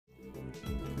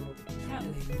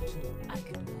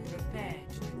Prepare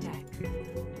to attack.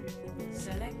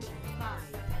 Select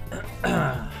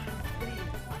 5.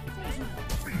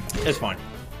 It's fine.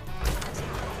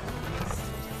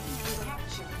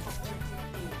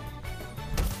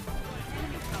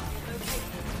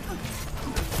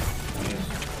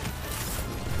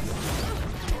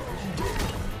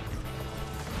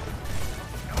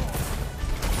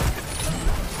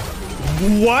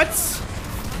 What?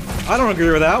 I don't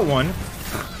agree with that one.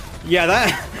 Yeah,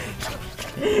 that...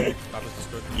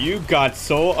 You got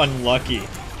so unlucky.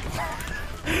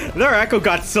 Their echo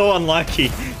got so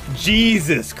unlucky.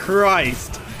 Jesus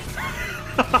Christ.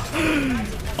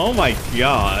 Oh my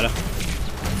god.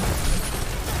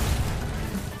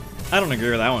 I don't agree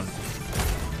with that one.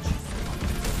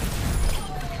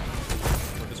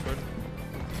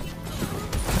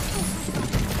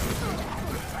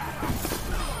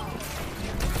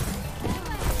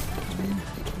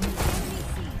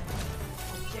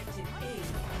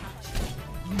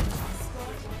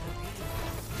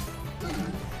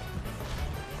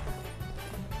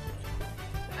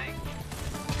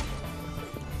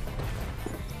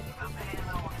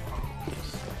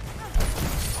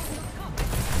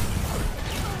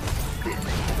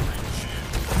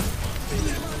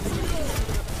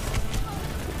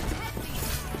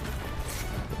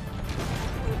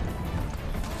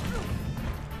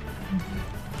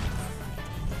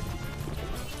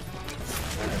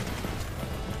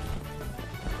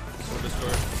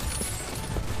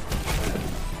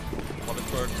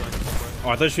 Oh,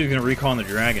 I thought she was gonna recall the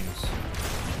dragons.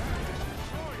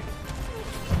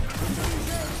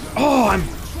 Oh, I'm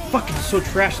fucking so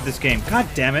trash at this game. God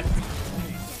damn it.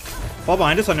 Fall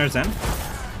behind us under Zen.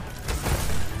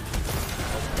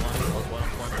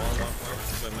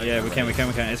 Yeah, we can.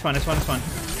 It's fine.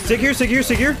 Sig here.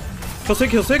 Kill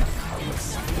Sig.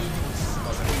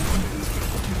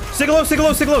 Sig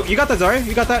low. You got that, Zarya.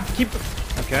 You got that. Keep.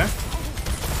 Okay.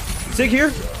 Sig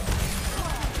here.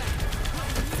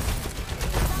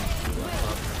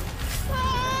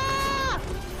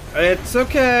 It's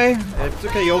okay.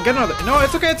 You'll get another. No,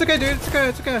 it's okay, dude. It's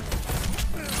okay.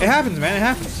 It happens, man. It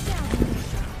happens.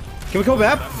 Can we kill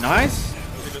Bab? Nice.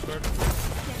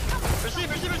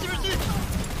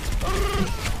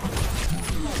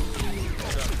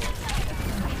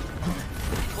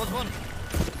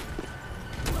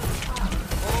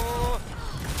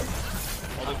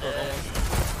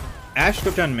 Ash,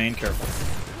 go down main, careful.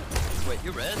 Wait,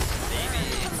 you red?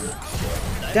 Baby.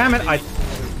 Damn it,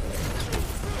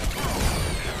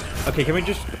 Okay, can we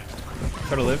just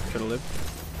try to live?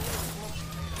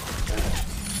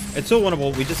 It's so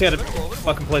winnable. We just gotta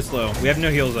fucking play slow. We have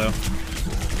no heals though.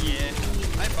 Yeah.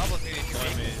 I bubble if you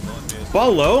need.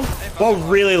 Ball low? Ball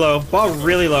really low.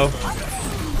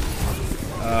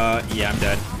 Yeah, I'm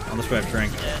dead. Unless we have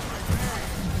drink. Yeah.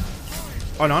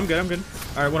 Oh no, I'm good.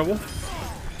 Alright, winnable.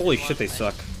 Holy shit, they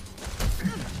suck.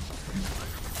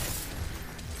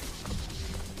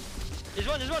 There's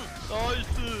one.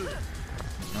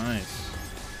 Nice.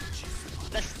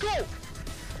 Let's go.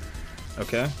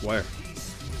 Okay, where?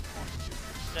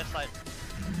 Left side.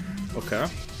 Okay.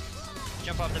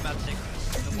 Jump off the map, Sig.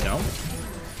 No.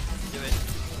 Do it.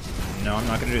 No, I'm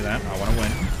not gonna do that. I wanna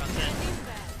win. Front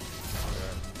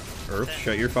Earth,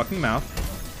 shut your fucking mouth.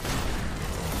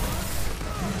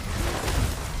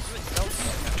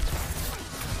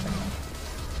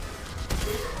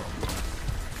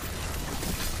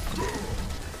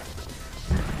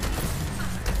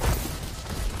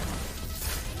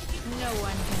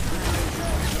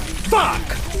 Fuck!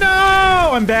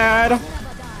 No! I'm bad!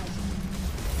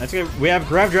 That's good. We have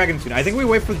grab dragon soon. I think we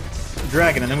wait for the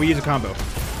dragon and then we use a combo.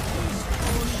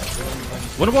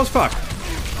 Winnable as fuck.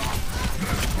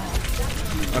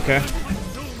 Okay.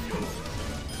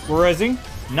 We're rising.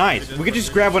 Nice. We could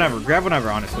just grab whenever,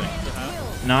 honestly.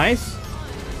 Nice.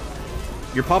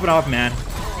 You're popping off, man.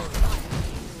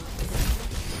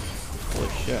 Holy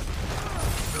shit.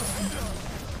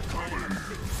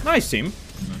 Nice, team.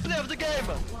 Play of the game.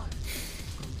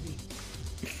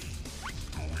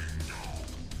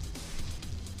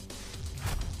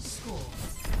 Score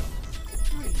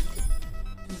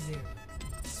 3-0.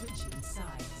 Switching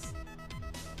sides.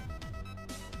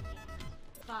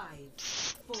 5,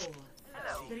 4,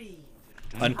 3.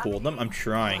 Uncool them. I'm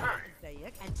trying.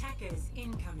 Attackers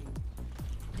incoming.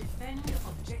 Defend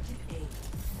objective A.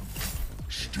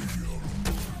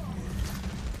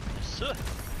 Sir.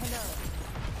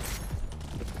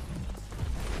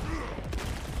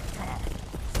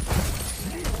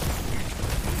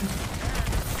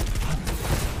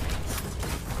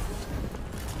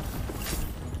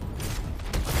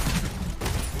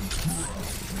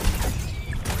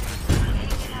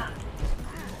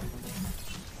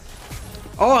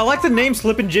 Oh, I like the name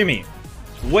Slippin' Jimmy.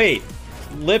 Wait,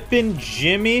 Slippin'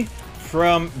 Jimmy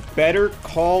from Better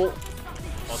Call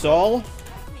Saul?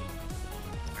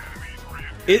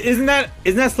 Isn't that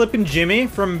Slippin' Jimmy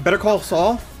from Better Call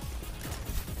Saul?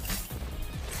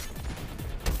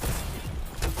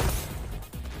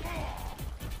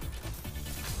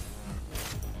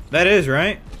 That is,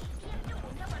 right?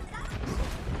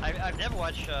 I've never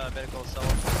watched Better Call Saul.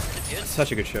 It's good.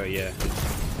 Such a good show, yeah.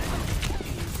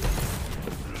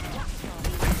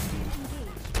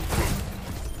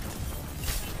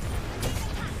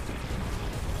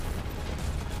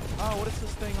 Oh, what is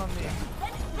this thing on me?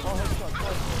 Oh, headshot.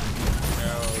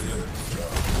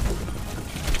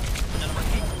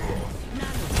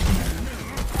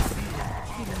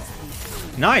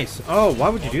 Nice. Oh, why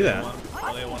would you do that?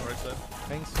 Only one right there.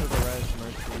 Thanks to the res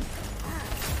mercy.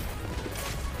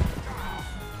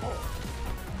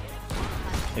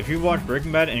 If you watch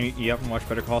Breaking Bad and you haven't watched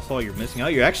Better Call Saul, you're missing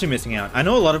out. You're actually missing out. I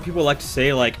know a lot of people like to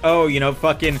say like, oh, you know,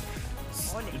 fucking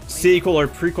sequel or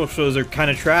prequel shows are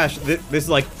kind of trash. This is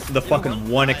like the fucking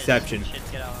one exception.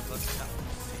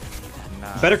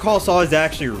 Nah. Better Call Saul is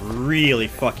actually really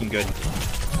fucking good.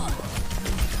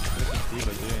 What's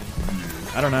Diva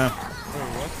doing? I don't know. Oh,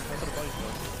 what? What's the body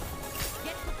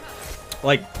shot?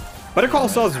 Like, Better Call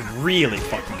Saul is really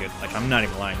fucking good. Like, I'm not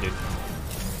even lying, dude.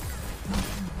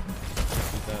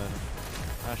 He's dead.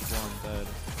 Ash 1 dead.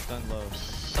 Done low.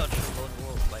 Such a lone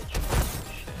wolf by shit.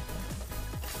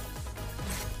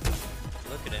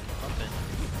 Look at him pumping.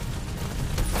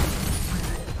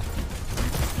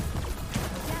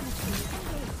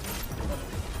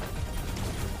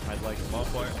 I'd like small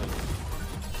fire.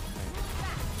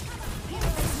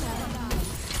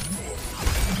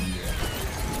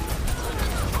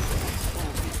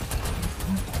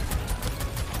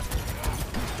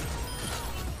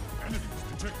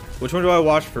 Which one do I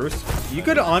watch first? You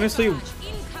could honestly...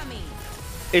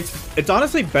 It's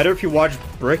honestly better if you watch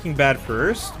Breaking Bad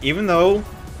first, even though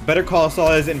Better Call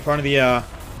Saul is in front of the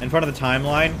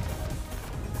timeline.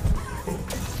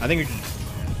 I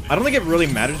don't think it really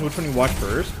matters which one you watch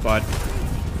first, but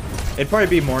it'd probably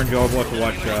be more enjoyable if you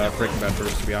watch Breaking Bad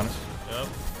first, to be honest. Yep.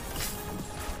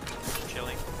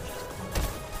 Chilling.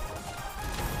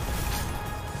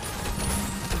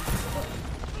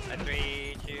 At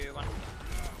 3, 2, 1.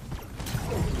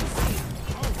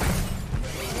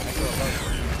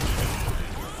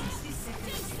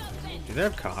 Do they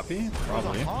have copy?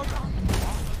 Probably.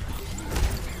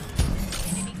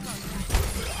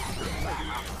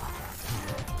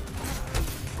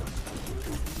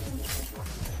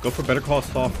 Go for Better Call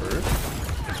Saul first.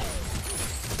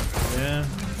 Yeah.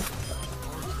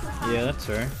 Yeah, that's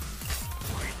fair.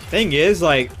 Thing is,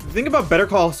 like, the thing about Better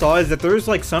Call Saul is that there's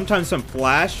like sometimes some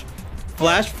flash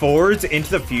forwards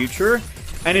into the future,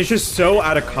 and it's just so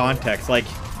out of context. Like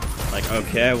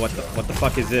okay, what the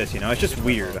fuck is this? You know, it's just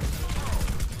weird.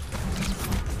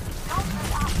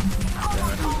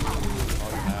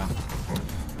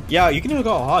 Yeah, you can look at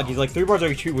Hog. He's like 3 bars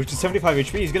of HP, which is 75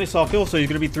 HP. He's gonna self-heal, so he's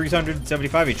gonna be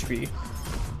 375 HP.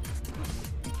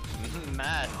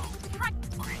 Mad.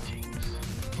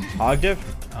 Hog diff?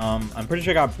 I'm pretty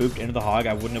sure I got booped into the Hog.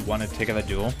 I wouldn't have wanted to take that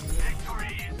duel.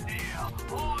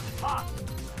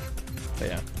 But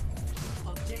yeah.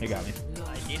 He got me.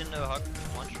 I need to know how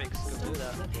one tricks to do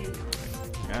that.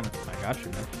 Man, I got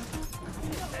you, man.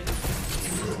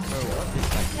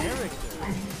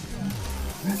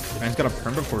 Man's got a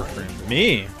perm before stream.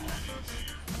 Me?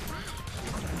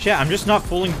 Chat, I'm just not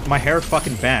pulling my hair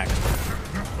fucking back.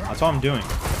 That's all I'm doing.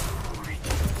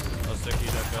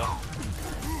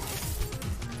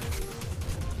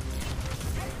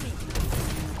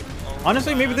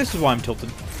 Honestly, maybe this is why I'm tilted.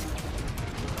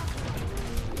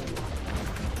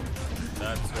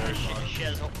 That's very fun. She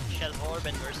has orb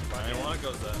and versus I want to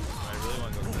go that. I really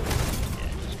want to go that.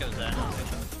 Yeah, just go that.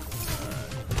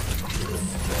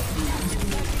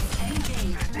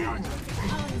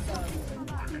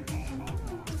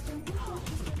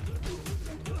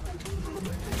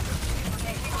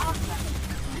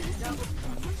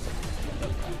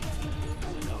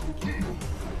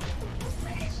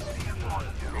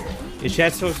 Is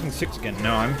chat still using 6 again?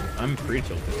 No, I'm pretty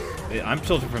tilted. I'm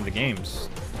tilted from the games.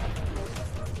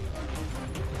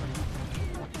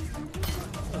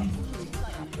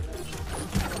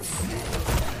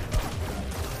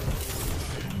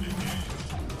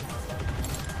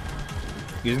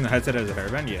 Using the headset as a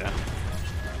hairband? Yeah.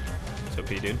 It's OP,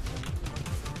 dude.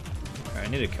 Alright, I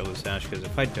need to kill this Ash, because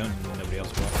if I don't, then nobody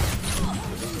else will.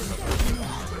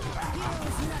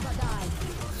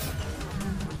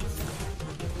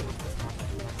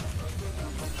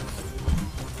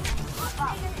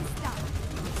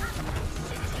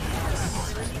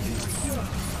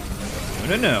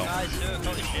 No. Guys,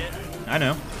 holy shit. I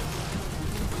know.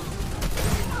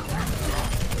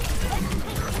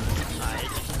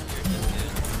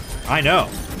 I know.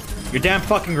 You're damn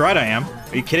fucking right I am.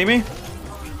 Are you kidding me?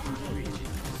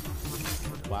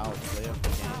 Wow, layup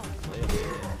again.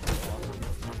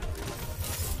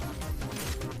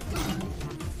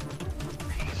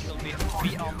 He'll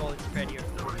be almost ready.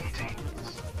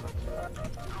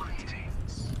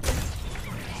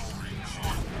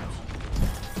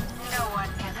 No one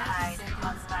can hide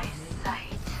from my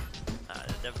sight.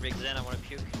 That rigs in, I want to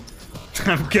puke.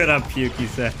 I'm good on puke, he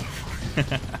said.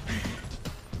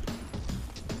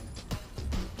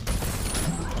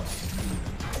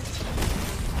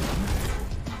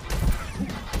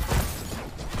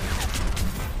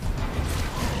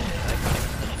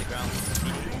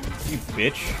 You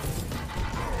bitch.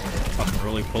 Fucking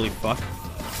really bully fuck.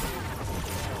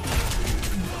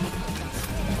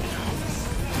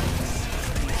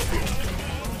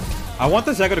 I want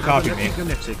this Echo to copy me.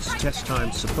 Genetics test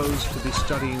I'm supposed to be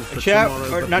studying for Chat,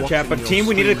 tomorrow, or not chat, but watching team,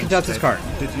 your we need to stream contest this instead.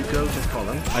 card. Did you go to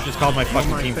college? I just called my You're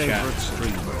fucking my team chat. favorite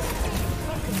streamer.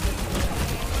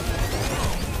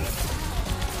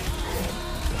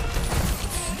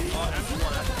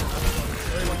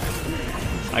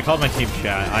 I called my team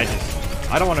chat.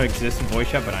 I don't want to exist in voice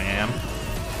chat, but I am.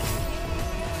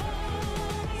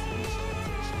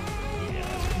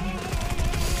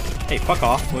 Hey, fuck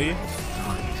off, will you?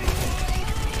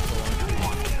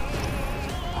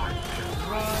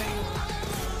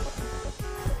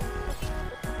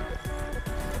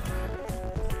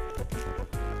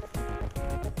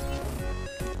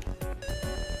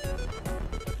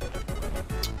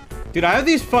 Dude, I have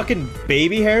these fucking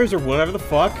baby hairs or whatever the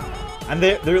fuck, and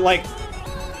they're like,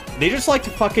 they just like to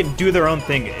fucking do their own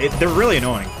thing. They're really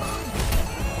annoying.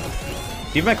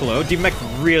 D-Mech low, D-Mech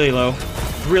really low,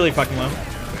 really fucking low.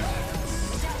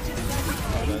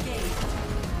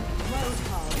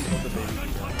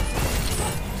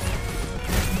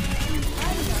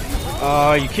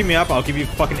 You keep me up, I'll give you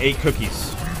fucking 8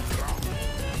 cookies.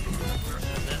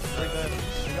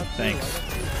 Thanks.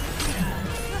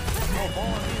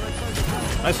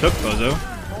 Nice hook, Bozo.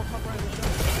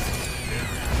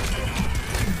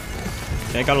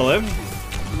 Okay, gotta live.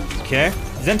 Okay.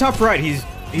 Zen top right, he's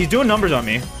doing numbers on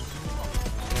me.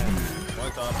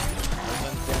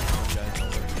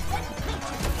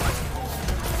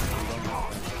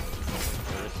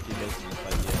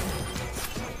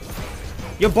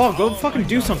 Yo, Ball, go fucking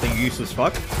do something, you useless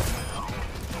fuck.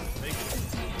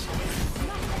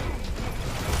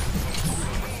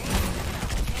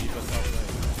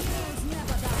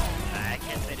 I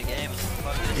can't play the game.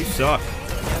 You suck.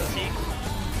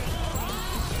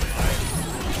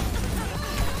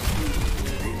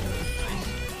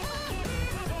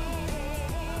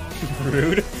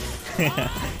 Rude.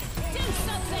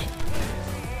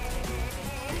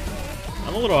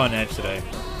 I'm a little on edge today.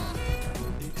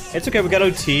 It's okay, we got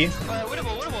OT.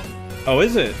 Winnable. Oh,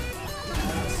 is it?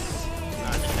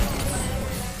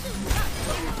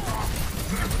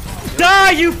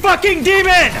 Die, you fucking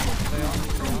demon!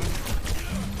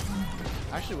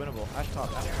 Actually winnable. Ash top.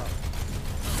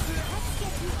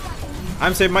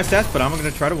 I'm saving my stats, but I'm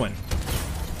gonna try to win.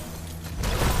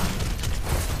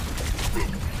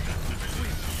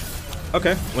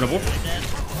 Okay, winnable.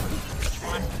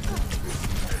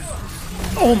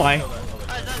 Oh my!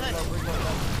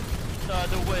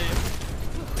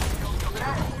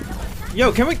 Yo,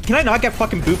 can I not get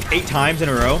fucking booped 8 times in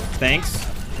a row? Thanks.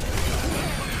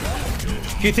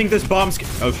 Do you think this bomb's...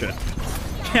 Oh shit.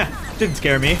 Yeah, didn't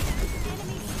scare me.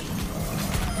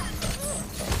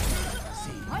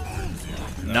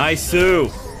 Nice-oo.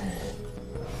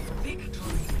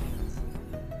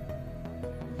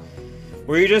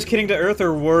 Were you just kidding to Earth,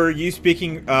 or were you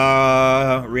speaking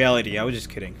reality? I was just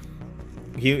kidding.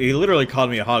 He literally called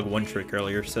me a hog one trick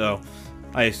earlier, so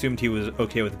I assumed he was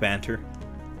okay with banter.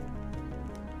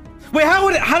 Wait, how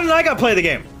did I not play the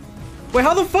game? Wait,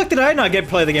 how the fuck did I not get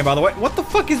play the game, by the way? What the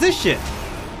fuck is this shit?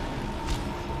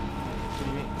 What do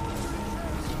you mean?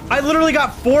 I literally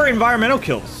got 4 environmental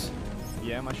kills.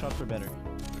 Yeah, my shots were better.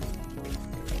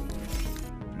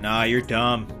 Nah, you're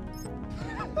dumb.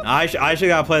 I should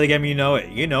gotta play the game, you know it.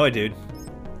 You know it, dude.